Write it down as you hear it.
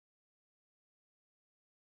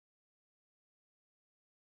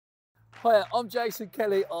Hi, I'm Jason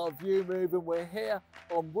Kelly of You Move, and we're here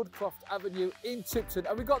on Woodcroft Avenue in Tipton,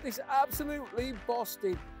 and we've got this absolutely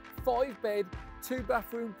bossed-in 5-bed,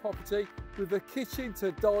 2-bathroom property with a kitchen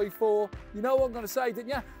to die for. You know what I'm going to say, didn't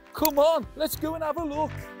you? Come on, let's go and have a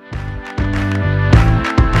look.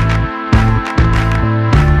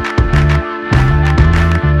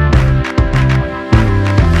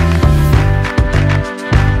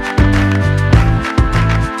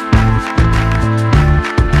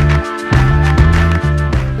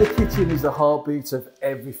 The kitchen is the heartbeat of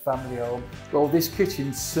every family home. Well, this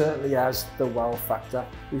kitchen certainly has the wow factor.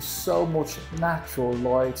 There's so much natural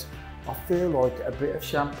light. I feel like a bit of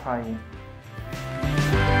champagne.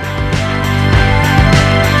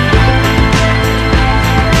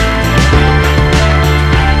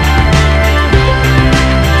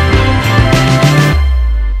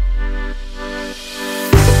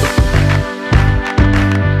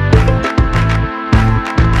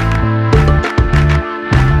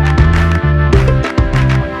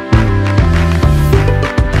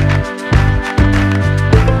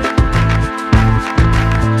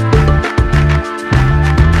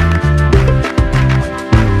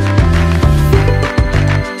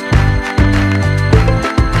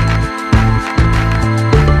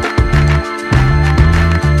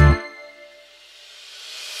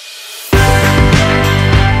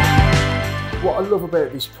 What I love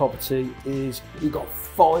about this property is you've got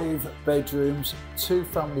 5 bedrooms, 2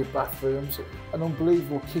 family bathrooms, an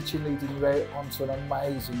unbelievable kitchen leading you out onto an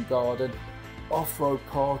amazing garden, off-road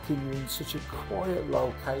parking, you're in such a quiet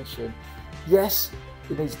location. Yes,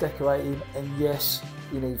 it needs decorating, and yes,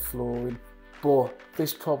 you need flooring, but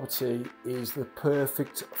this property is the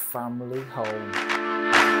perfect family home.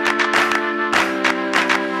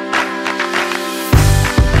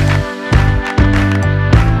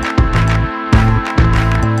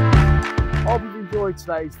 Hope you've enjoyed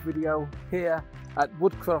today's video here at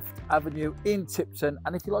Woodcroft Avenue in Tipton,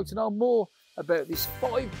 and if you'd like to know more about this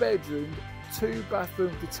 5-bedroom,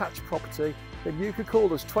 2-bathroom detached property, then you can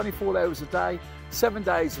call us 24 hours a day, 7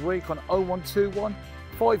 days a week on 0121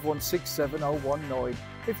 516 7019.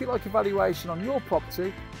 If you'd like evaluation on your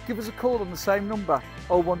property, give us a call on the same number,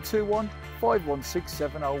 0121 516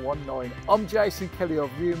 7019. I'm Jason Kelly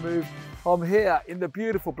of You Move. I'm here in the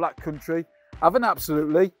beautiful Black Country. Have an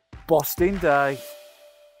absolutely bossed-in day.